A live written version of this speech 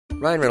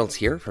Ryan Reynolds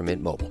here from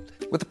Mint Mobile.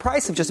 With the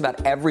price of just about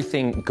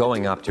everything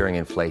going up during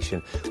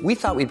inflation, we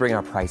thought we'd bring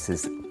our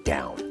prices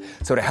down.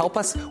 So to help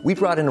us, we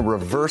brought in a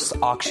reverse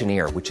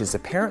auctioneer, which is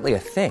apparently a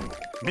thing.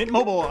 Mint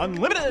Mobile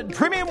Unlimited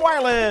Premium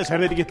Wireless. How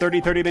to get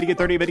 30, 30, bit to get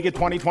 30, bit to get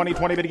 20, 20,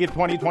 20, bit to get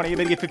 20, 20,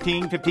 bit to get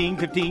 15, 15,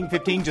 15,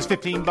 15, just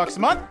 $15 a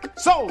month?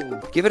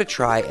 Sold! Give it a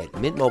try at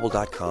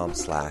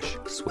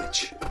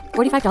mintmobile.com/switch.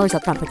 $45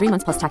 up front for 3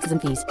 months plus taxes and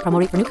fees. Promo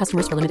rate for new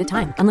customers for limited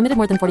time. Unlimited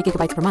more than 40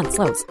 gigabytes per month.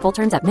 Slows full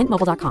terms at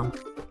mintmobile.com.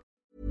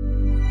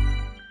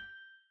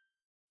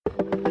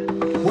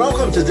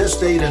 Welcome to This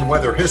Date in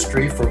Weather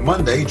History for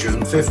Monday,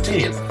 June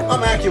 15th.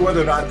 I'm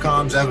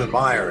AccuWeather.com's Evan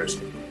Myers.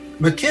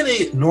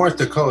 McKinney, North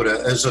Dakota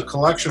is a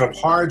collection of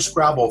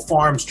hard-scrabble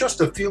farms just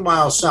a few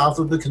miles south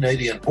of the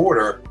Canadian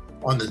border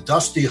on the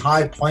dusty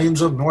high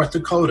plains of North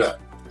Dakota.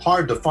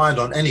 Hard to find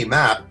on any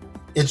map,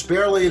 it's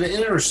barely an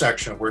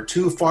intersection where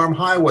two farm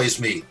highways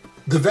meet.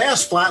 The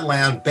vast flat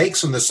land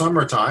bakes in the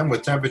summertime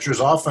with temperatures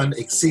often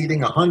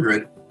exceeding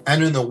 100,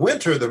 and in the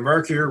winter the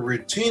mercury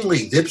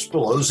routinely dips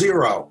below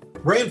zero.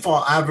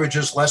 Rainfall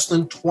averages less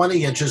than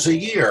 20 inches a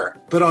year.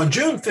 But on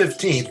June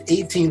 15,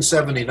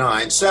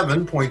 1879,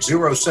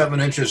 7.07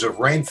 inches of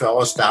rain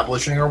fell,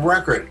 establishing a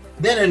record.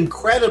 Then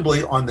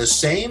incredibly, on the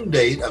same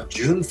date of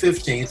June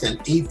 15th in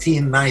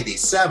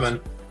 1897,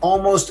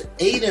 almost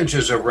 8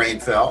 inches of rain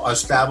fell,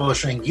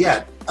 establishing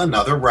yet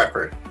another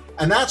record.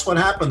 And that's what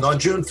happened on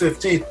June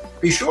 15th.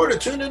 Be sure to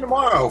tune in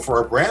tomorrow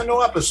for a brand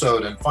new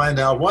episode and find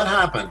out what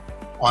happened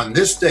on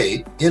this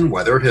date in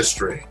weather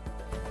history.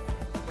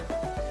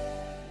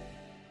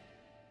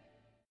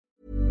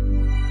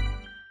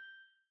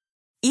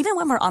 Even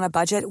when we're on a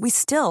budget, we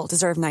still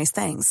deserve nice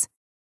things.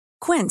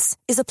 Quince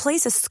is a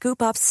place to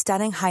scoop up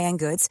stunning high-end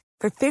goods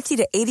for 50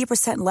 to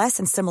 80% less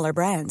than similar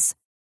brands.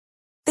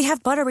 They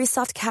have buttery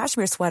soft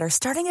cashmere sweaters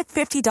starting at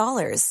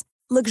 $50,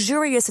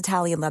 luxurious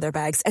Italian leather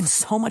bags, and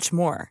so much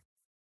more.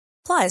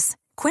 Plus,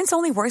 Quince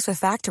only works with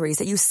factories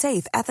that use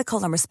safe,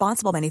 ethical, and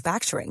responsible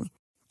manufacturing.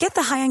 Get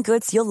the high-end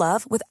goods you'll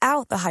love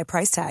without the high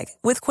price tag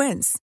with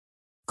Quince.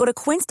 Go to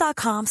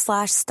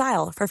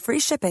quince.com/style for free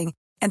shipping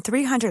and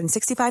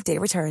 365-day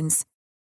returns.